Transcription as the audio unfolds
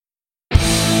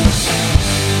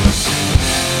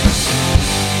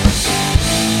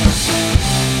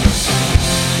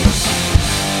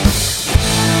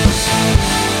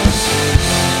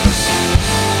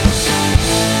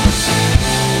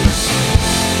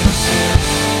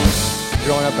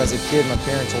Growing up as a kid, my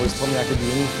parents always told me I could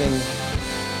be anything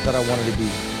that I wanted to be.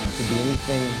 I could be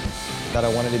anything that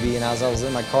I wanted to be. And as I was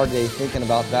in my car today thinking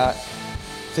about that,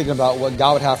 thinking about what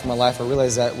God would have for my life, I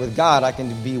realized that with God, I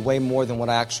can be way more than what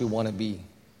I actually want to be.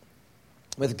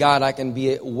 With God, I can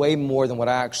be way more than what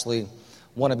I actually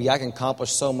want to be. I can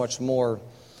accomplish so much more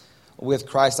with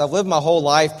Christ. I've lived my whole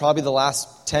life, probably the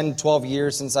last 10, 12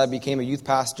 years since I became a youth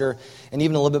pastor, and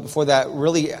even a little bit before that,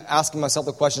 really asking myself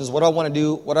the questions, what do I want to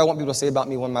do? What do I want people to say about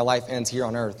me when my life ends here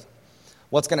on earth?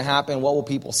 What's going to happen? What will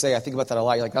people say? I think about that a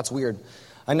lot. You're like, that's weird.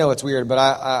 I know it's weird, but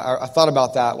I thought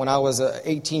about that. When I was an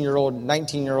 18-year-old,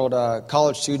 19-year-old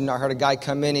college student, I heard a guy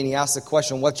come in and he asked the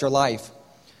question, what's your life?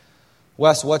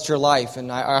 Wes, what's your life?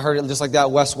 And I heard it just like that,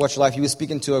 Wes, what's your life? He was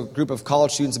speaking to a group of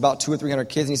college students, about 200 or 300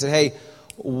 kids, and he said, hey,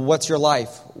 what's your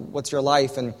life? What's your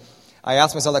life? And I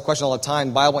ask myself that question all the time.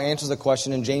 The Bible answers the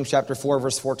question in James chapter 4,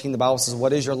 verse 14. The Bible says,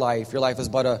 what is your life? Your life is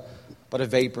but a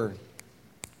vapor.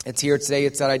 It's here today.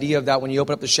 It's that idea of that when you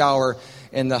open up the shower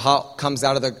and the hot comes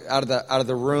out of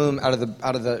the room, out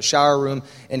of the shower room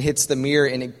and hits the mirror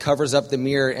and it covers up the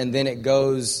mirror and then it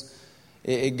goes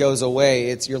away.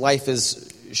 It's your life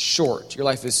is short. Your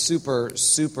life is super,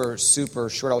 super, super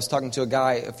short. I was talking to a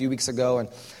guy a few weeks ago and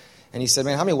he said,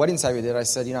 man, how many weddings have you did? I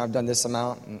said, I've done this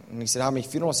amount. And he said, how many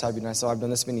funerals have you done? I said, I've done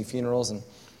this many funerals. And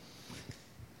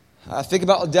I think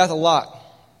about death a lot.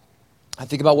 I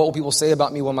think about what will people say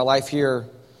about me when my life here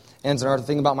ends on earth. I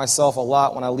think about myself a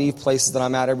lot when I leave places that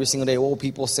I'm at every single day. What will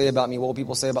people say about me? What will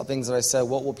people say about things that I said?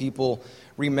 What will people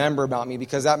remember about me?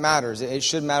 Because that matters. It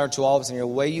should matter to all of us. And the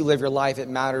way you live your life, it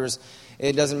matters.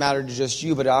 It doesn't matter to just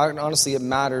you, but honestly, it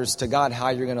matters to God how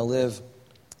you're going to live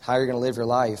your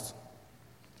life.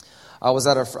 I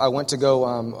went to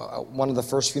go one of the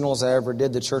first funerals I ever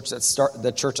did. The church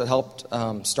that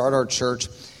helped start our church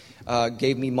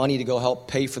gave me money to go help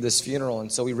pay for this funeral,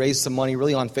 and so we raised some money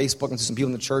really on Facebook and to some people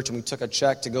in the church, and we took a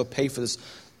check to go pay for this.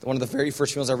 One of the very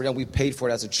first funerals I ever done, we paid for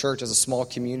it as a church, as a small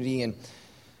community,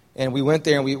 and we went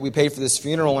there and we paid for this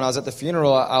funeral. When I was at the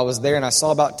funeral, I was there and I saw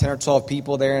about 10 or 12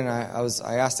 people there, and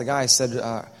I asked the guy, I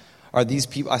said, are these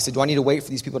people? I said, do I need to wait for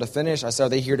these people to finish? I said, are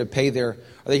they here to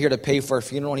pay for a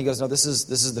funeral? And he goes, no, this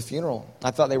is the funeral.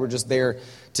 I thought they were just there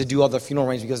to do all the funeral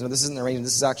arrangements. He goes, no, this isn't the arrangement.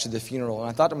 This is actually the funeral. And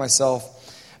I thought to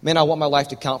myself, man, I want my life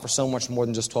to count for so much more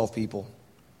than just 12 people.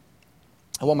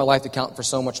 I want my life to count for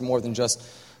so much more than just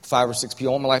 5 or 6 people.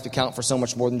 I want my life to count for so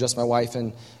much more than just my wife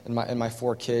and my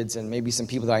 4 kids and maybe some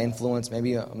people that I influence,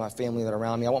 maybe my family that are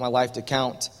around me. I want my life to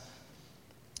count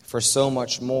for so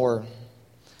much more.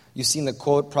 You've seen the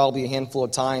quote probably a handful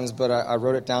of times, but I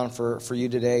wrote it down for you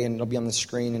today, and it'll be on the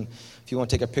screen. And if you want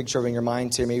to take a picture of it in your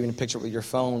mind too, maybe even a picture it with your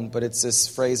phone. But it's this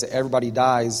phrase that everybody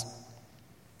dies,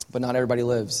 but not everybody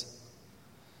lives.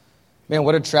 Man,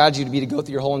 what a tragedy to be to go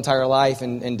through your whole entire life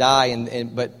and die,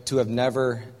 but to have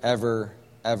never, ever,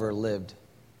 ever lived.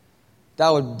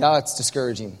 That's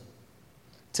discouraging.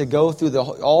 To go through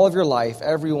all of your life,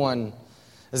 everyone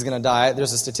is going to die.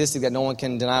 There's a statistic that no one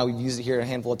can deny. We've used it here a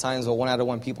handful of times, but 1 out of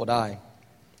 1 people die.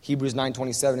 Hebrews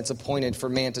 9:27, it's appointed for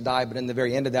man to die, but in the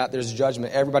very end of that, there's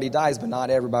judgment. Everybody dies, but not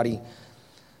everybody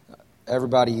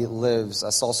lives. I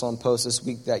saw someone post this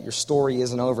week that your story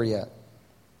isn't over yet.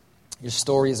 Your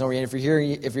story isn't over yet. If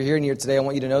you're hearing here today, I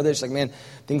want you to know this. Like, man,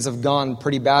 things have gone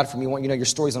pretty bad for me. I want you to know your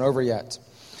story's not over yet.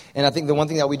 And I think the one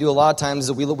thing that we do a lot of times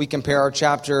is we compare our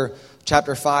chapter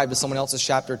 5 to someone else's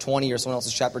chapter 20 or someone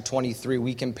else's chapter 23.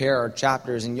 We compare our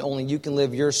chapters, and only you can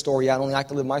live your story out. Only I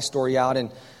can live my story out. And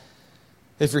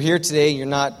if you're here today,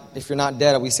 if you're not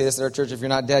dead, we say this at our church, if you're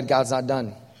not dead, God's not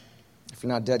done. If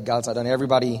you're not dead, God's not done.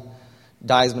 Everybody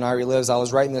dies, but not everybody lives. I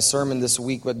was writing this sermon this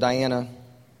week with Diana.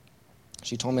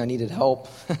 She told me I needed help.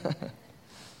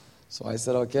 So I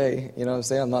said, okay, you know what I'm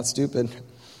saying? I'm not stupid.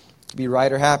 Be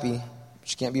right or happy.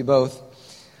 She can't be both.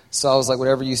 So I was like,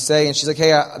 whatever you say. And she's like,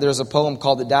 hey, there's a poem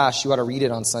called The Dash. You ought to read it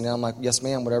on Sunday. I'm like, yes,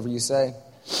 ma'am, whatever you say.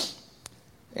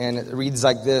 And it reads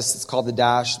like this. It's called The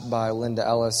Dash by Linda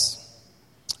Ellis.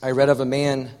 I read of a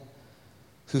man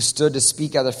who stood to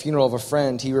speak at the funeral of a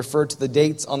friend. He referred to the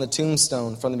dates on the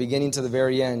tombstone from the beginning to the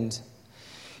very end.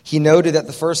 He noted that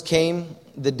the first came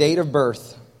the date of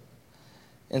birth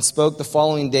and spoke the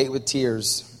following date with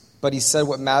tears. But he said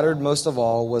what mattered most of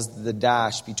all was the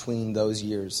dash between those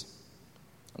years.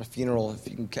 On a funeral, if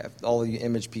you can, all of you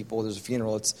image people, there's a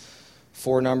funeral. It's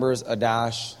 4 numbers, a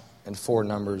dash, and 4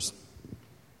 numbers.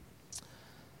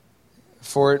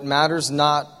 For it matters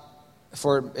not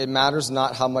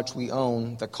how much we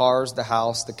own, the cars, the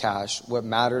house, the cash. What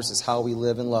matters is how we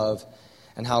live and love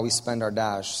and how we spend our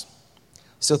dash.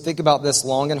 So think about this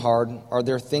long and hard. Are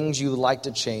there things you would like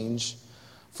to change?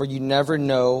 For you never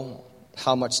know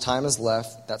how much time is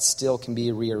left that still can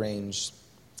be rearranged.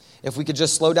 If we could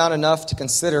just slow down enough to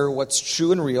consider what's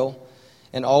true and real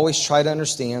and always try to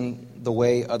understand the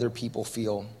way other people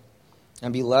feel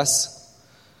and be less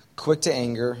quick to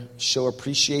anger, show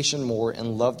appreciation more,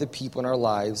 and love the people in our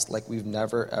lives like we've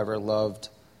never, ever loved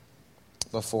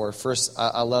before. First,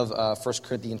 I love 1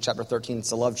 Corinthians chapter 13.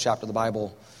 It's a love chapter of the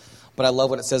Bible. But I love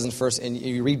what it says in first, and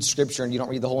you read Scripture and you don't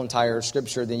read the whole entire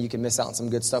Scripture, then you can miss out on some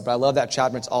good stuff. But I love that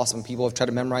chapter. It's awesome. People have tried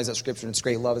to memorize that Scripture, and it's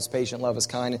great. Love is patient. Love is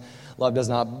kind. Love does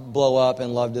not blow up,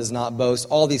 and love does not boast.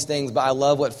 All these things. But I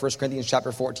love what 1 Corinthians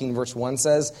chapter 14, verse 1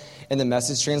 says. In the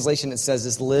Message translation, it says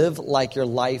this: live a life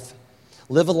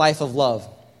of love.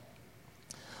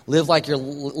 Live like your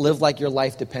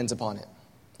life depends upon it.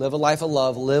 Live a life of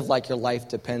love. Live like your life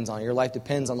depends on it. Your life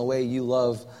depends on the way you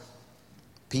love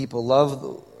people.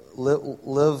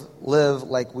 Live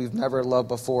like we've never loved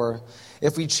before.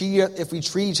 If we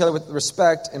treat each other with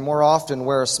respect and more often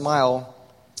wear a smile,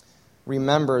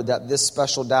 remember that this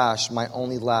special dash might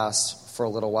only last for a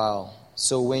little while.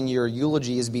 So when your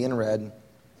eulogy is being read,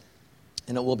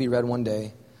 and it will be read one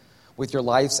day, with your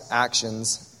life's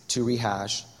actions to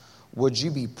rehash, would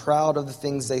you be proud of the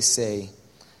things they say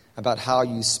about how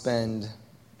you spend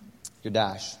your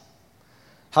dash?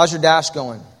 How's your dash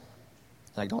going?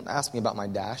 Like, don't ask me about my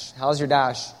dash. How's your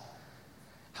dash?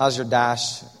 How's your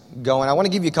dash going? I want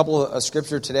to give you a couple of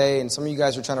scripture today, and some of you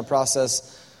guys are trying to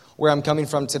process where I'm coming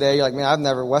from today. You're like,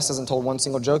 man, Wes hasn't told one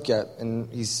single joke yet,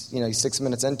 and he's 6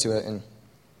 minutes into it. And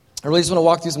I really just want to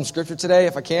walk through some scripture today,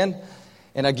 if I can,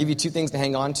 and I'll give you two things to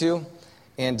hang on to,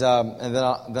 and then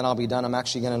I'll be done. I'm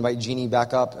actually going to invite Jeannie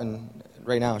back up, and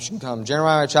right now she can come.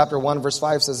 Jeremiah chapter 1, verse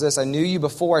 5 says this: I knew you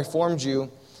before I formed you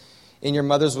in your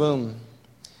mother's womb.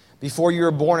 Before you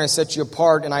were born, I set you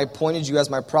apart, and I appointed you as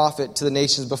my prophet to the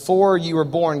nations. Before you were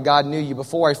born, God knew you.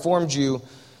 Before I formed you,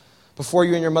 before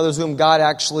you were in your mother's womb, God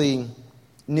actually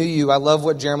knew you. I love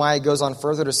what Jeremiah goes on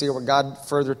further to say, what God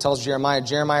further tells Jeremiah.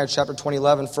 Jeremiah chapter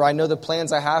 20:11, for I know the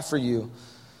plans I have for you,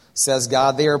 says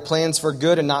God. They are plans for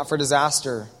good and not for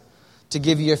disaster, to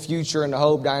give you a future and a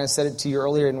hope. Diana said it to you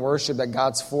earlier in worship, that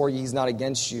God's for you, He's not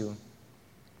against you.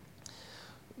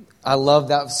 I love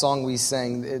that song we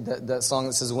sang, that song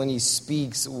that says, when He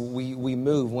speaks, we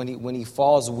move. When He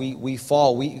falls, we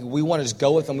fall. We want to just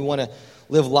go with Him. We want to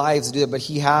live lives to do it. But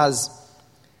He has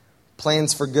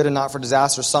plans for good and not for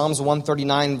disaster. Psalms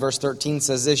 139 verse 13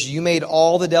 says this: you made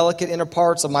all the delicate inner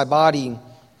parts of my body,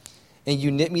 and you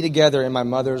knit me together in my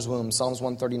mother's womb. Psalms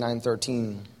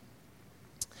 139:13.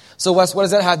 So Wes, what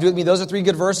does that have to do with me? Those are three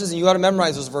good verses, and you got to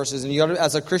memorize those verses. And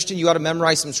as a Christian, you got to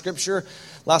memorize some scripture.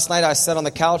 Last night I sat on the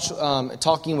couch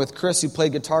talking with Chris, who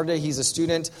played guitar today. He's a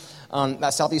student at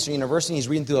Southeastern University. He's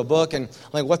reading through a book, and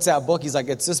I'm like, what's that book? He's like,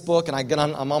 it's this book. And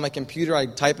I'm on my computer. I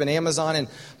type in Amazon and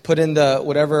put in the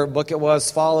whatever book it was,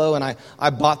 follow, and I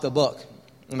bought the book.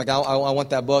 I'm like, I want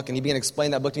that book. And he began to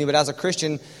explain that book to me. But as a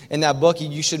Christian, in that book,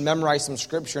 you should memorize some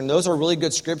scripture. And those are really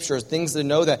good scriptures, things to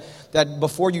know that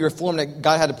before you were formed, that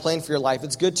God had a plan for your life.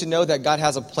 It's good to know that God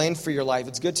has a plan for your life.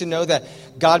 It's good to know that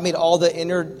God made all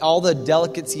the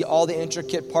delicacy, all the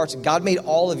intricate parts. God made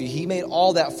all of you. He made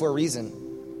all that for a reason.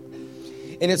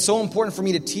 And it's so important for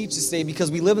me to teach this today, because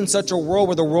we live in such a world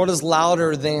where the world is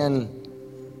louder than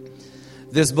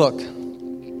this book.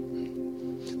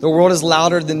 The world is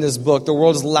louder than this book. The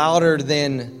world is louder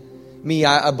than me.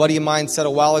 A buddy of mine said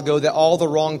a while ago that all the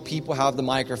wrong people have the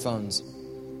microphones.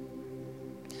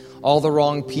 All the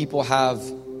wrong people have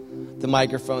the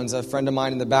microphones. A friend of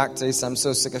mine in the back today said, I'm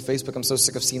so sick of Facebook. I'm so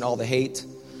sick of seeing all the hate.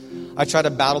 I try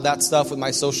to battle that stuff with my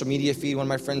social media feed. One of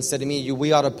my friends said to me, if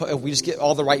we just get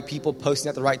all the right people posting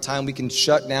at the right time, we can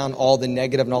shut down all the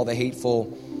negative and all the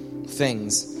hateful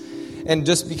things. And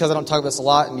just because I don't talk about this a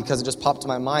lot, and because it just popped to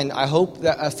my mind, I hope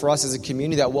that for us as a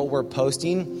community, that what we're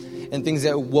posting and things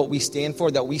that what we stand for,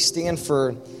 that we stand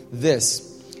for this.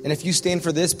 And if you stand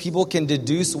for this, people can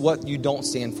deduce what you don't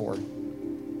stand for.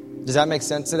 Does that make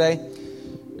sense today?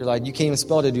 You're like, you can't even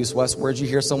spell deduce, Wes. Where'd you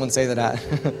hear someone say that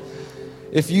at?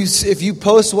 If you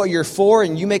post what you're for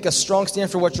and you make a strong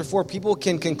stand for what you're for, people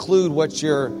can conclude what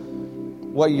you're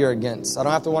against. I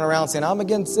don't have to run around saying, I'm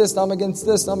against this, I'm against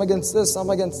this, I'm against this, I'm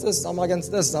against this, I'm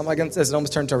against this, I'm against this. It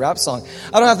almost turned to a rap song.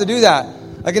 I don't have to do that.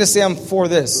 I can just say I'm for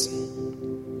this.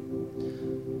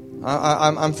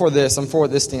 I'm for this. I'm for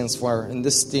what this stands for. And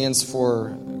this stands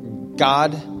for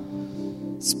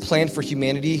God's plan for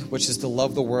humanity, which is to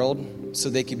love the world so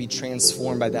they could be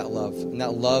transformed by that love. And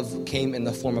that love came in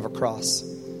the form of a cross.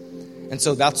 And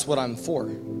so that's what I'm for.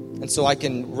 And so I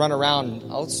can run around,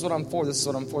 this is what I'm for, this is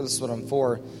what I'm for, this is what I'm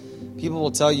for. People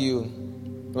will tell you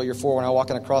what you're for when I walk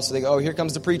in across. So they go, oh, here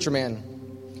comes the preacher man.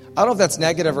 I don't know if that's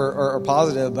negative or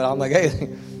positive, but I'm like, hey,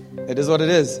 it is what it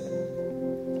is.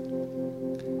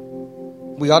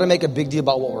 We ought to make a big deal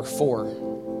about what we're for.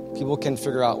 People can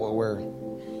figure out what we're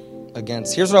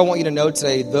against. Here's what I want you to know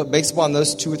today. Based upon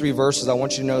those 2 or 3 verses, I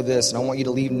want you to know this, and I want you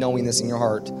to leave knowing this in your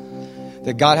heart,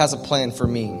 that God has a plan for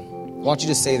me. I want you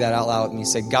to say that out loud with me.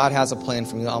 Say, God has a plan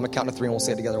for me. I'm going to count to 3 and we'll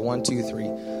say it together. 1, 2,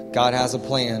 3. God has a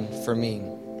plan for me.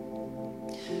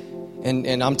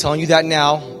 And I'm telling you that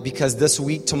now because this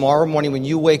week, tomorrow morning, when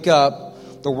you wake up,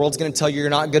 the world's going to tell you you're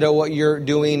not good at what you're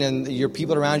doing, and your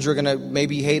people around you are going to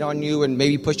maybe hate on you and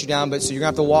maybe push you down. But so you're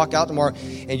going to have to walk out tomorrow,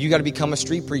 and you got to become a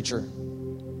street preacher.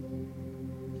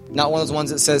 Not one of those ones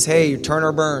that says, hey, turn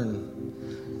or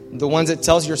burn. The ones that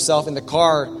tells yourself in the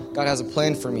car, God has a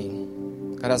plan for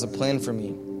me. God has a plan for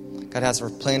me. God has a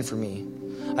plan for me.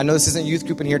 I know this isn't youth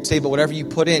group in here today, but whatever you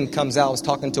put in comes out. I was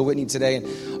talking to Whitney today,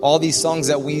 and all these songs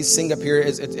that we sing up here,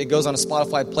 it goes on a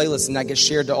Spotify playlist, and that gets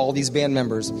shared to all these band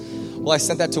members. Well, I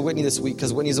sent that to Whitney this week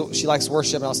because she likes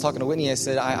worship, and I was talking to Whitney. I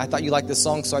said, I thought you liked this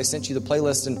song, so I sent you the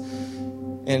playlist,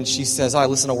 and she says, I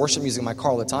listen to worship music in my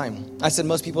car all the time. I said,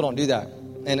 most people don't do that.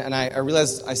 And I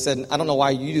realized, I said, I don't know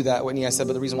why you do that, Whitney. I said,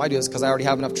 but the reason why I do it is because I already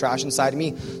have enough trash inside of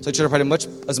me. So I try to put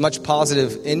as much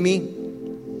positive in me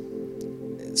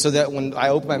so that when I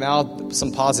open my mouth,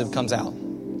 some positive comes out.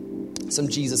 Some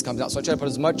Jesus comes out. So I try to put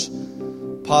as much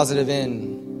positive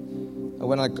in.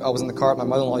 When I was in the car with my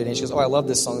mother-in-law today, she goes, I love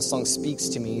this song. This song speaks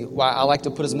to me. I like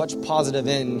to put as much positive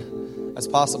in as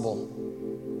possible.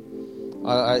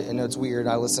 I know it's weird.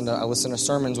 I listen to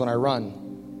sermons when I run.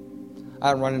 I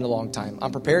haven't run in a long time.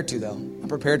 I'm prepared to, though. I'm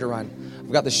prepared to run.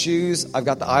 I've got the shoes. I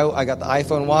got the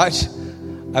iPhone watch.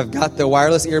 I've got the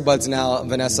wireless earbuds now,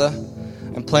 Vanessa.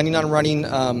 I'm planning on running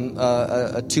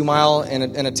a 2-mile and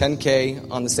a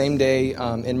 10K on the same day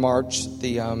in March,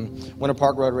 the Winter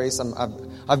Park Road Race.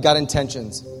 I've got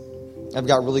intentions. I've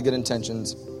got really good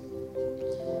intentions.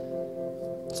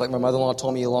 It's like my mother-in-law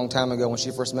told me a long time ago when she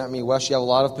first met me, Wes, you have a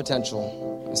lot of potential.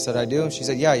 I said, I do? She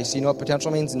said, yeah. You know what potential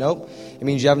means? Nope. It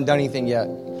means you haven't done anything yet.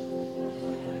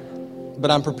 But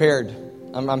I'm prepared.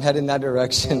 I'm heading in that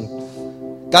direction.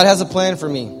 God has a plan for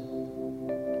me.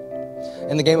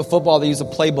 In the game of football, they use a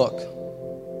playbook.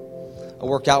 I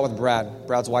work out with Brad.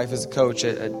 Brad's wife is a coach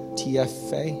at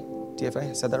TFA. TFA,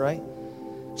 I said that right?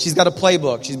 She's got a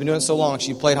playbook. She's been doing it so long.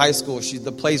 She played high school.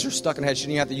 The plays are stuck in her head. She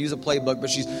didn't have to use a playbook, but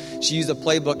she used a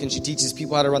playbook, and she teaches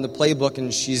people how to run the playbook,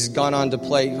 and she's gone on to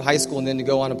play high school and then to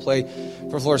go on to play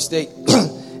for Florida State.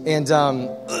 and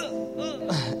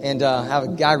have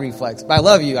a gag reflex. But I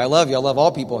love you. I love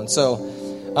all people. And so,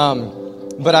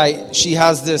 she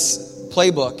has this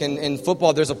playbook, and in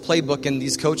football there's a playbook, and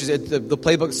these coaches, the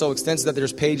playbook is so extensive that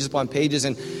there's pages upon pages,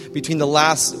 and between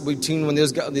when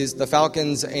the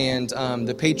Falcons and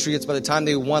the Patriots, by the time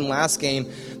they won last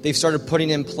game, they've started putting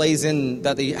in plays in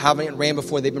that they haven't ran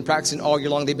before. They've been practicing all year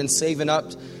long. They've been saving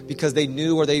up because they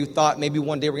knew, or they thought maybe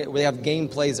one day they have game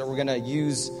plays that we're going to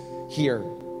use here.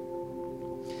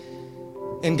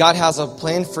 And God has a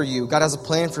plan for you. God has a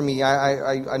plan for me.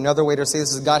 Another way to say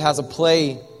this is God has a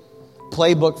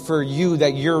playbook for you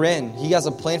that you're in. He has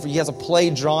a plan for you. He has a play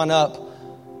drawn up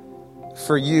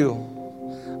for you.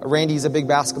 Randy's a big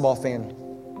basketball fan,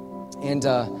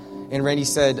 and Randy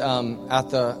said at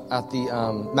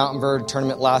the Mountain Verde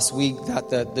tournament last week that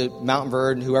the Mountain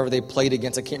Verde, whoever they played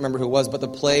against, I can't remember who it was, but the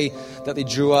play that they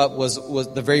drew up was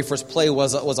the very first play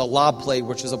was a lob play,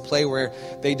 which is a play where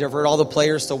they divert all the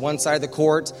players to one side of the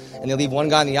court, and they leave one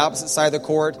guy on the opposite side of the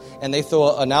court, and they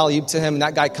throw an alley-oop to him, and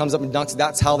that guy comes up and dunks.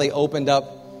 That's how they opened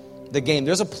up the game.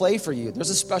 There's a play for you. There's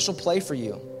a special play for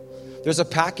you. There's a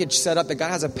package set up. That God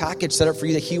has a package set up for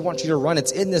you that He wants you to run.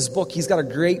 It's in this book. He's got a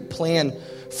great plan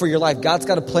for your life. God's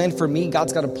got a plan for me.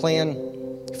 God's got a plan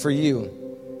for you.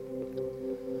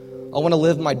 I want to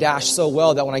live my dash so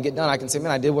well that when I get done, I can say,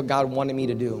 man, I did what God wanted me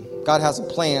to do. God has a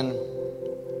plan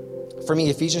for me.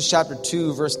 Ephesians chapter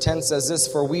 2, verse 10 says this,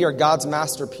 for we are God's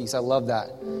masterpiece. I love that.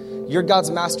 You're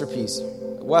God's masterpiece.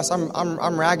 Wes,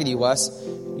 I'm raggedy, Wes.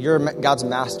 You're God's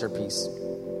masterpiece.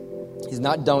 He's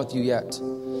not done with you yet.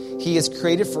 He has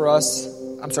created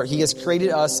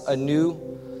us anew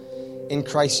in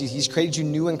Christ Jesus. He's created you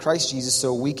new in Christ Jesus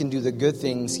so we can do the good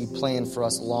things He planned for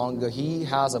us long ago. He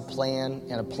has a plan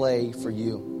and a play for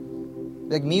you.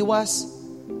 Like me, Wes?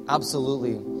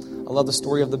 Absolutely. I love the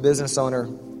story of the business owner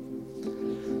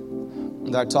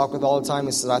that I talk with all the time.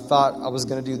 He says, I thought I was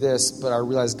going to do this, but I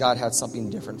realized God had something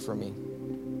different for me.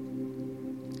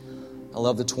 I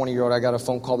love the 20-year-old. I got a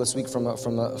phone call this week from a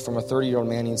 30-year-old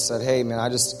man. He said, hey, man,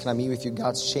 can I meet with you?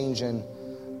 God's changing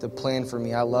the plan for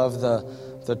me. I love the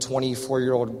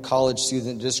 24-year-old college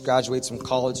student that just graduates from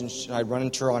college, and I'd run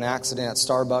into her on accident at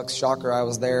Starbucks. Shocker, I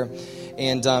was there.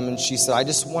 And she said, I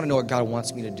just want to know what God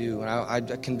wants me to do. And I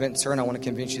convinced her, and I want to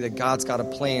convince you that God's got a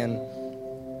plan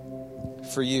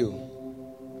for you.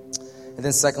 And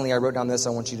then secondly, I wrote down this.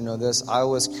 I want you to know this. I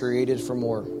was created for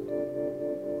more.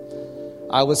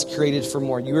 I was created for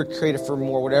more. You were created for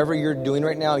more. Whatever you're doing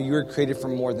right now, you were created for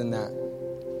more than that.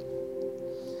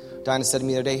 Dinah said to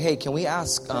me the other day, hey, can we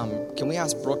ask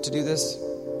Brooke to do this?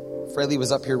 Fraley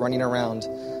was up here running around.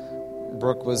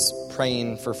 Brooke was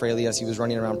praying for Fraley as he was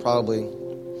running around probably.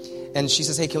 And she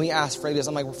says, hey, can we ask Fraley this?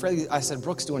 I'm like, well, Fraley, I said,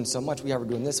 Brooke's doing so much. We have her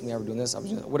doing this and we have her doing this.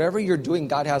 Whatever you're doing,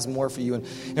 God has more for you.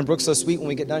 And Brooke's so sweet. When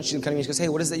we get done, she'll come to me and she goes, hey,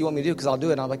 what is it you want me to do? Because I'll do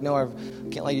it. And I'm like, no, I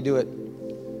can't let you do it.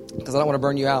 Because I don't want to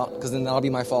burn you out. Because then that'll be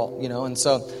my fault, And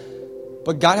so,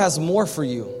 but God has more for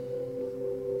you.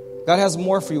 God has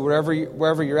more for you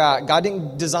wherever you're at. God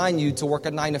didn't design you to work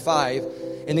a 9 to 5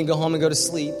 and then go home and go to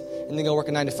sleep and then go work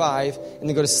a 9 to 5 and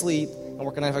then go to sleep and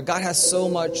work a 9 to 5. God has so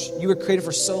much. You were created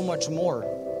for so much more.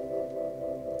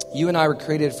 You and I were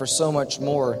created for so much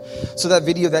more. So that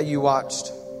video that you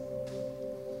watched,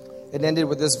 it ended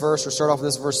with this verse, or start off with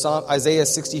this verse, Isaiah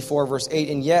 64, verse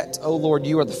 8. And yet, O Lord,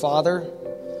 you are the Father.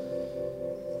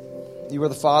 You are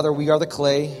the Father, we are the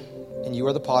clay, and you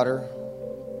are the potter.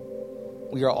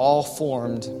 We are all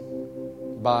formed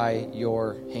by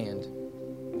your hand.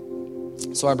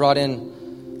 So I brought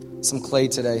in some clay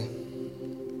today.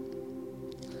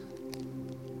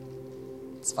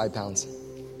 It's 5 pounds.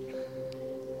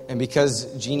 And because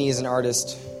Jeannie is an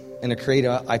artist and a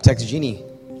creator, I texted Jeannie,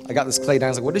 I got this clay down.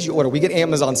 I was like, what did you order? We get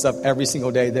Amazon stuff every single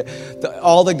day.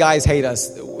 All the guys hate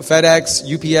us. FedEx,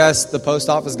 UPS, the post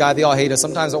office guy, they all hate us.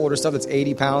 Sometimes I order stuff that's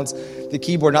 80 pounds. The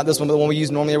keyboard, not this one, but the one we use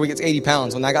normally every week, it's 80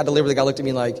 pounds. When that got delivered, the guy looked at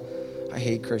me like, I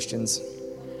hate Christians.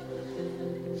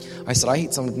 I said, I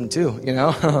hate some of them too,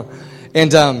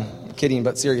 And kidding,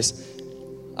 but serious.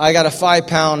 I got a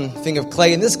 5-pound thing of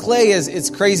clay. And this clay it's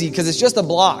crazy because it's just a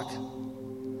block.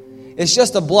 It's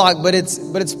just a block, but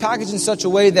it's packaged in such a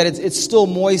way that it's still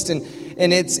moist, and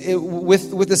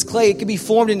with this clay, it can be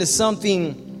formed into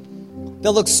something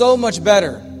that looks so much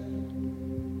better.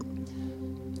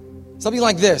 Something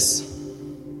like this.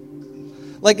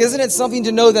 Like, isn't it something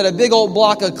to know that a big old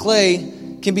block of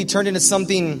clay can be turned into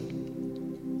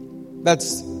something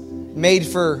that's made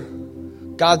for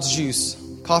God's juice,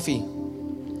 coffee?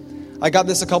 I got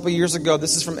this a couple years ago.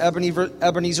 This is from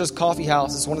Ebenezer's Coffee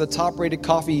House. It's one of the top-rated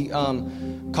coffee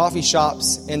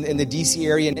shops in the D.C.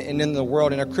 area and in the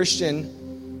world. And a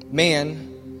Christian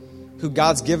man who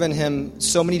God's given him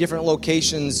so many different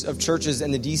locations of churches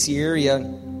in the D.C. area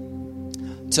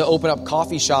to open up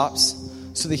coffee shops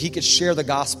so that he could share the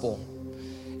gospel.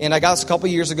 And I got this a couple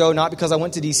years ago, not because I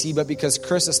went to D.C., but because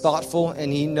Chris is thoughtful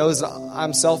and he knows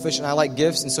I'm selfish and I like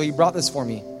gifts. And so he brought this for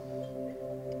me.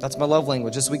 That's my love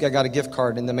language. This week I got a gift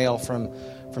card in the mail from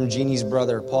Jeannie's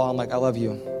brother, Paul. I'm like, I love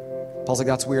you. Paul's like,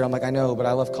 that's weird. I'm like, I know, but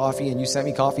I love coffee, and you sent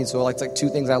me coffee, and so it's like 2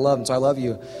 things I love, and so I love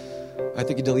you. I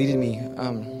think he deleted me.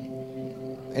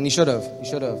 And he should have.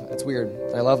 It's weird.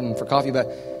 I love him for coffee, but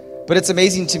it's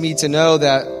amazing to me to know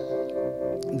that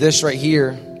this right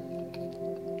here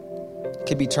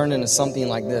could be turned into something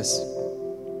like this.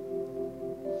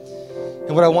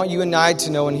 And what I want you and I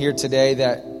to know in here today,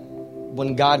 that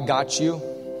when God got you,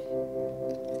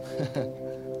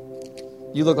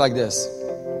 you look like this.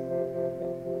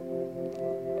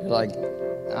 You're like,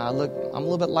 I'm a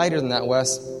little bit lighter than that,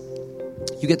 Wes.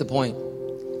 You get the point.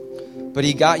 But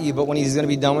he got you, but when he's going to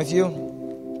be done with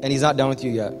you, and he's not done with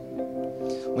you yet.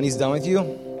 When he's done with you, you're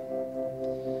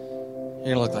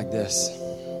going to look like this.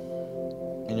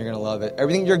 And you're going to love it.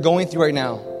 Everything you're going through right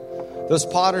now, those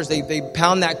potters, they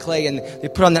pound that clay and they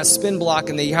put on that spin block,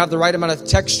 and they have the right amount of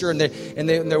texture, and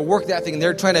they work that thing, and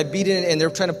they're trying to beat it, and they're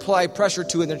trying to apply pressure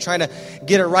to it, and they're trying to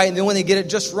get it right. And then when they get it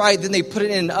just right, then they put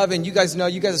it in an oven. You guys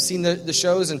have seen the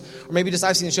shows, or maybe just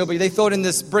I've seen the show, but they throw it in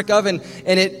this brick oven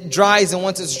and it dries. And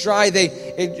once it's dry,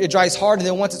 it dries hard. And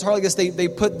then once it's hard like this, they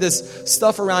put this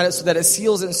stuff around it so that it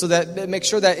seals it, and so that it makes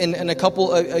sure that in a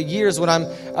couple of years,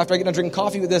 after I get done drinking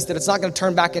coffee with this, that it's not going to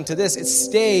turn back into this. It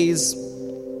stays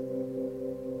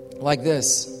like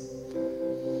this.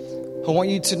 I want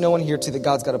you to know in here too that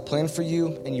God's got a plan for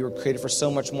you, and you were created for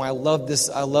so much more. I love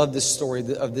this story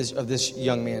of this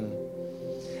young man.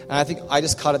 And I think I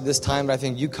just caught it this time, but I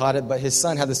think you caught it. But his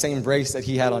son had the same brace that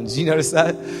he had on. Did you notice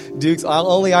that? Dukes,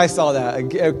 only I saw that.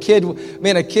 A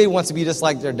kid wants to be just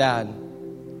like their dad.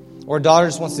 Or a daughter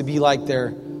just wants to be like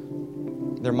their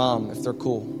mom if they're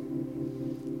cool.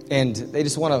 And they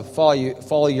just want to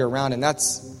follow you around, and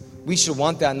that's We should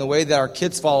want that. And the way that our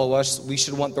kids follow us, we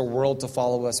should want the world to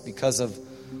follow us because of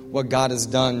what God has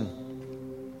done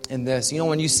in this.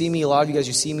 When you see me, a lot of you guys,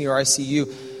 you see me or I see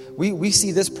you, we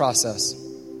see this process.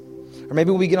 Or maybe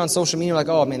when we get on social media, we're like,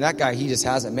 oh, man, that guy, he just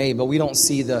has it made. But we don't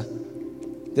see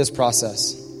this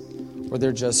process where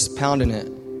they're just pounding it.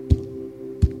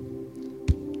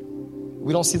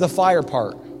 We don't see the fire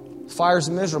part. Fire's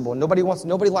miserable. Nobody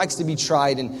likes to be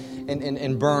tried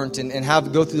and burnt and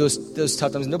go through those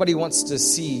tough times. Nobody wants to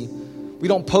see. We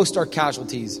don't post our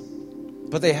casualties,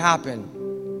 but they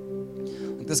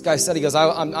happen. Like this guy said, he goes,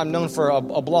 I'm known for a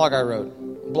blog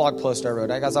post I wrote.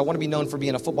 Guys, I want to be known for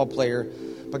being a football player,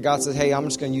 but God said, hey, I'm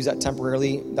just going to use that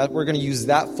temporarily. That we're going to use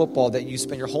that football that you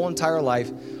spent your whole entire life.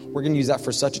 We're going to use that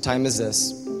for such a time as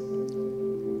this.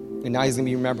 And now he's going to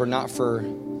be remembered not for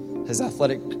his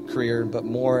athletic career, but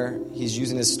more, he's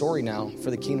using his story now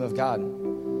for the kingdom of God.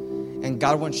 And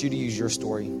God wants you to use your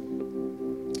story.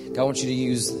 God wants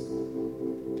you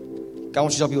to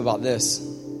tell people about this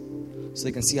so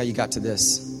they can see how you got to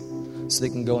this, so they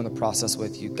can go in the process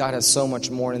with you. God has so much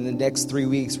more. And in the next 3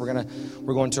 weeks, we're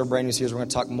going to a brand new series. We're going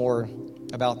to talk more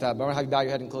about that. But I'm going to have you bow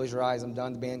your head and close your eyes. I'm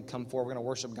done. The band come forward. We're going to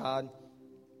worship God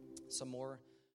some more.